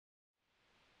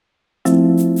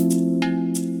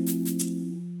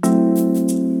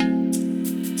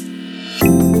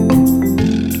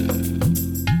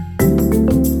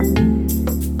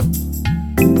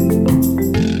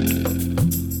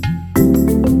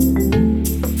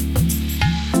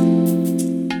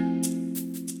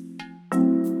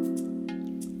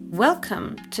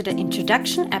Welcome to the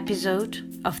introduction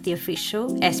episode of the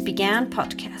official ESPGHAN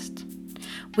podcast.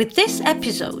 With this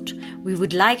episode, we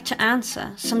would like to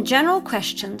answer some general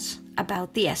questions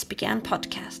about the ESPGHAN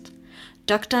podcast.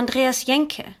 Dr. Andreas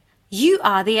Jenke, you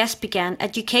are the ESPGHAN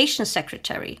Education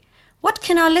Secretary. What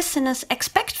can our listeners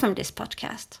expect from this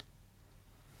podcast?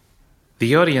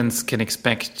 The audience can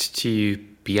expect to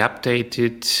be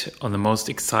updated on the most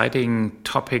exciting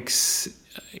topics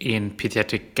in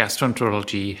pediatric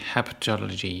gastroenterology,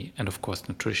 hepatology, and of course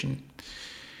nutrition.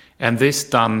 And this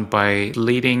done by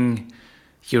leading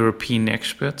European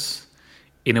experts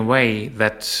in a way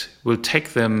that will take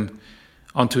them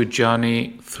onto a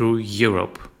journey through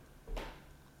Europe.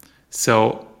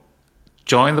 So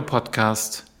join the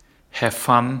podcast, have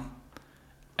fun,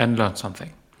 and learn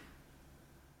something.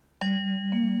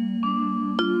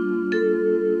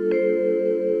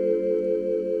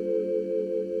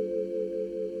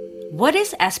 What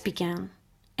is ESPGHAN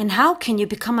and how can you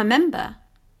become a member?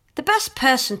 The best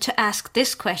person to ask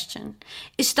this question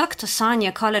is Dr.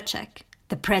 Sanja Kolacek,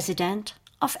 the president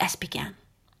of ESPGHAN.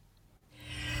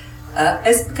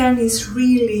 ESPGHAN is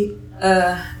really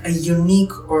a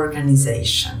unique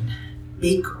organization,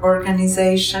 big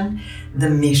organization. The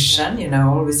mission,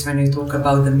 always when you talk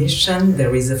about the mission,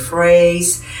 there is a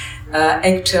phrase.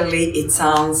 Actually, it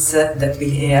sounds that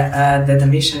the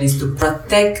mission is to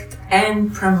protect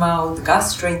and promote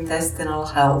gastrointestinal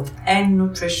health and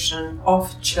nutrition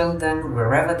of children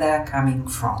wherever they are coming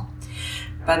from.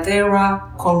 But there are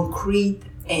concrete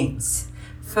aims.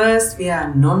 First, we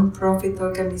are a non-profit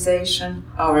organization.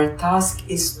 Our task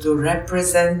is to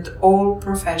represent all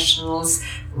professionals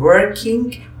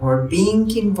working or being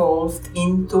involved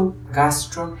into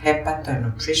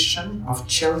gastro-hepatonutrition of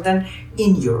children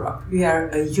in Europe. We are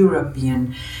a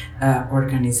European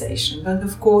organization, but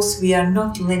of course we are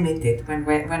not limited.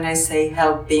 When I say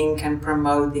helping and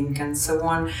promoting and so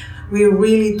on, we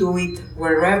really do it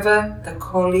wherever the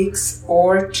colleagues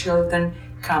or children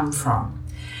come from.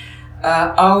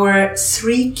 Our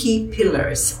three key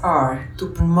pillars are to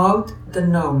promote the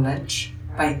knowledge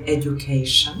by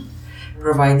education,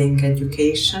 providing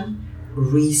education,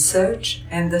 research,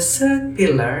 and the third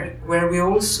pillar, where we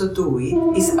also do it,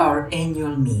 is our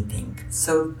annual meeting.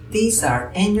 So these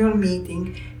are annual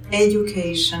meeting,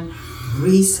 education,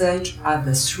 research are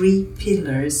the three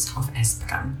pillars of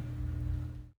ESPGHAN.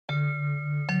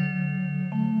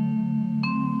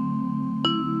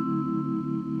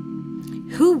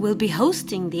 Who will be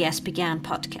hosting the ESPGHAN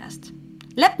podcast?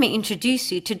 Let me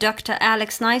introduce you to Dr.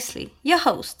 Alex Knisely, your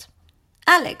host.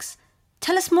 Alex,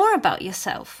 tell us more about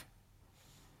yourself.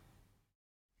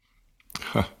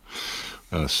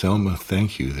 Selma,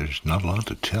 thank you. There's not a lot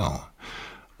to tell.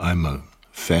 I'm a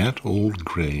fat, old,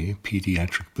 gray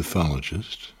pediatric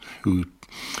pathologist who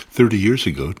 30 years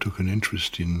ago took an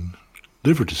interest in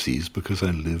liver disease because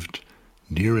I lived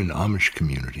near an Amish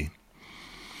community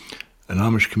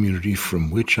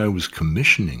from which I was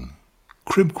commissioning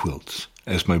crib quilts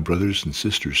as my brothers and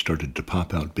sisters started to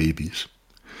pop out babies.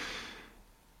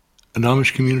 An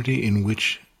Amish community in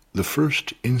which the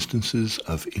first instances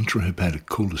of intrahepatic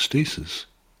cholestasis,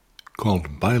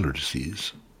 called Byler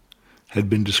disease, had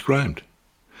been described.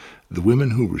 The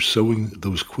women who were sewing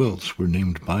those quilts were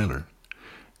named Byler,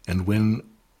 and when,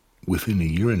 within a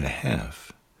year and a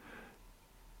half,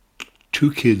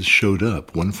 2 kids showed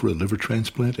up, one for a liver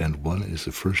transplant and one as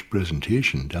a first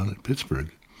presentation down at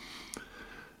Pittsburgh,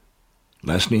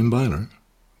 last name Byler,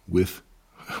 with,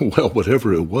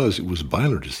 whatever it was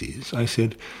Byler disease. I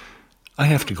said, I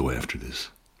have to go after this.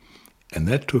 And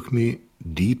that took me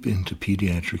deep into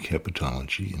pediatric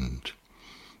hepatology and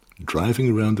driving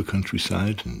around the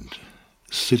countryside and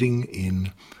sitting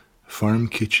in farm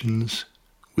kitchens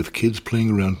with kids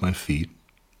playing around my feet,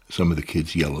 some of the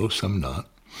kids yellow, some not.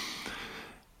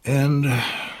 And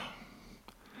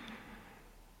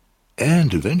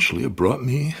eventually it brought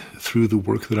me through the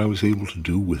work that I was able to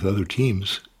do with other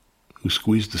teams who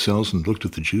squeezed the cells and looked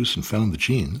at the juice and found the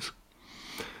genes,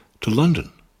 to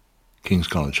London, King's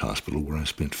College Hospital, where I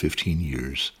spent 15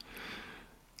 years,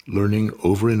 learning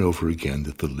over and over again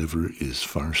that the liver is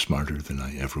far smarter than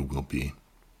I ever will be.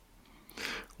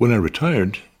 When I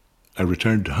retired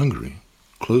to Hungary,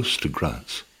 close to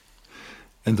Graz.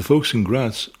 And the folks in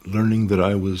Graz, learning that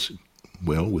I was,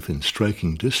 within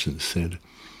striking distance, said,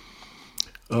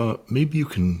 maybe you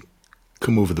can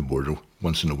come over the border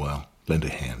once in a while, lend a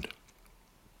hand,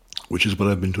 which is what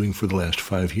I've been doing for the last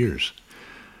 5 years.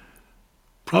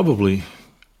 Probably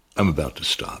I'm about to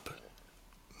stop.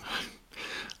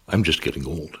 I'm just getting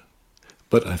old.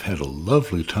 But I've had a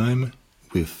lovely time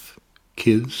with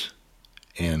kids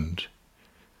and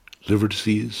liver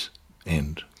disease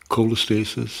and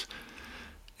cholestasis,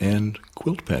 and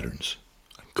quilt patterns.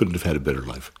 I couldn't have had a better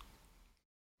life.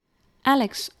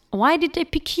 Alex, why did they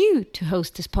pick you to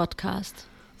host this podcast?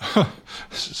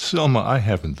 Selma, I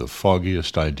haven't the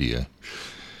foggiest idea.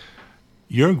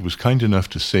 Jörg was kind enough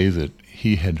to say that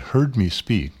he had heard me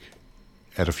speak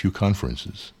at a few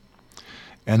conferences,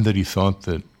 and that he thought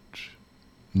that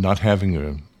not having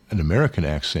an American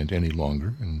accent any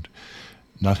longer, and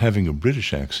not having a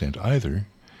British accent either,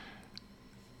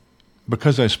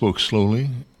 because I spoke slowly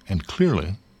and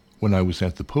clearly when I was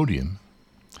at the podium,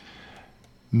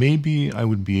 maybe I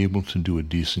would be able to do a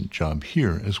decent job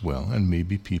here as well, and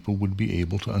maybe people would be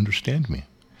able to understand me.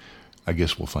 I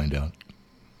guess we'll find out.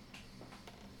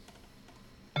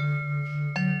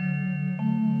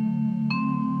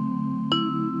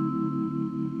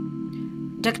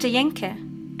 Dr. Jenke,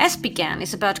 ESPGHAN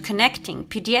is about connecting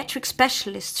pediatric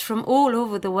specialists from all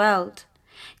over the world.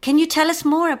 Can you tell us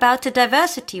more about the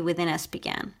diversity within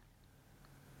ESPGHAN?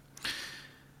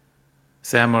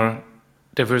 Selma,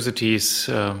 diversity is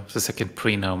the second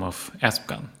pronoun of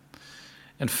ESPGHAN.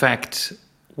 In fact,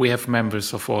 we have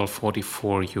members of all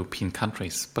 44 European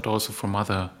countries, but also from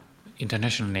other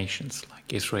international nations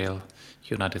like Israel,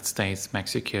 United States,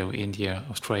 Mexico, India,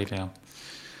 Australia,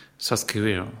 South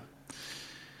Korea.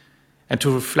 And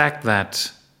to reflect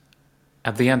that,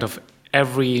 at the end of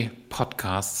every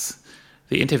podcast,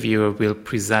 the interviewer will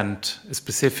present a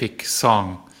specific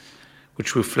song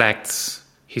which reflects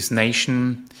his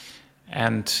nation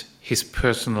and his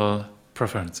personal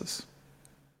preferences.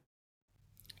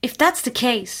 If that's the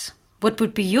case, what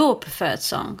would be your preferred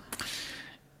song?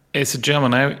 As a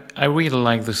German, I really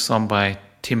like the song by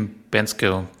Tim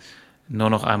Bensko, Nur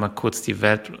noch einmal kurz die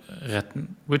Welt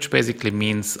retten, which basically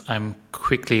means I'm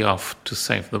quickly off to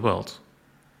save the world.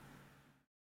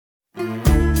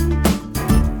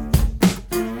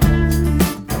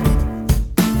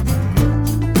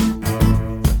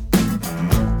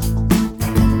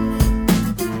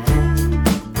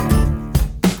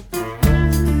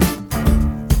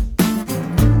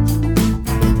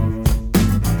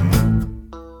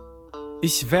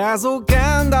 Ich wär so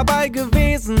gern dabei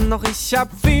gewesen, doch ich hab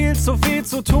viel zu viel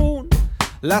zu tun.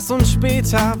 Lass uns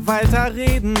später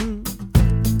weiterreden.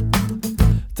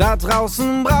 Da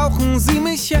draußen brauchen sie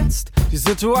mich jetzt. Die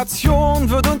Situation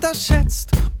wird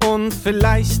unterschätzt. Und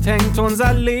vielleicht hängt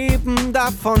unser Leben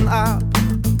davon ab.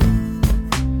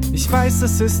 Ich weiß,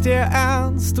 es ist dir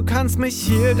ernst, du kannst mich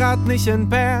hier grad nicht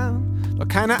entbehren. Doch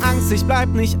keine Angst, ich bleib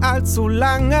nicht allzu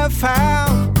lange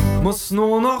fern. Muss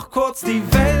nur noch kurz die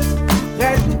Welt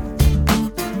retten.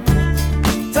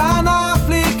 Danach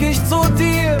flieg ich zu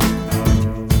dir.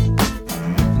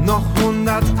 Noch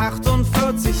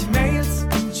 148 Mails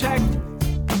checken.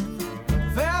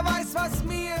 Wer weiß, was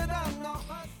mir dann noch...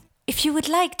 If you would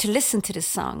like to listen to the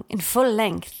song in full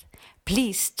length,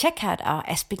 please check out our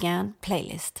ESPGHAN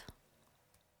playlist.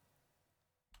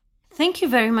 Thank you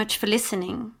very much for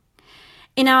listening.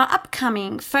 In our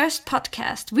upcoming first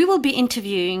podcast, we will be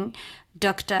interviewing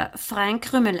Dr. Frank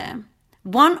Rümmele,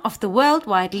 one of the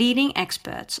worldwide leading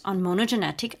experts on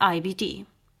monogenetic IBD.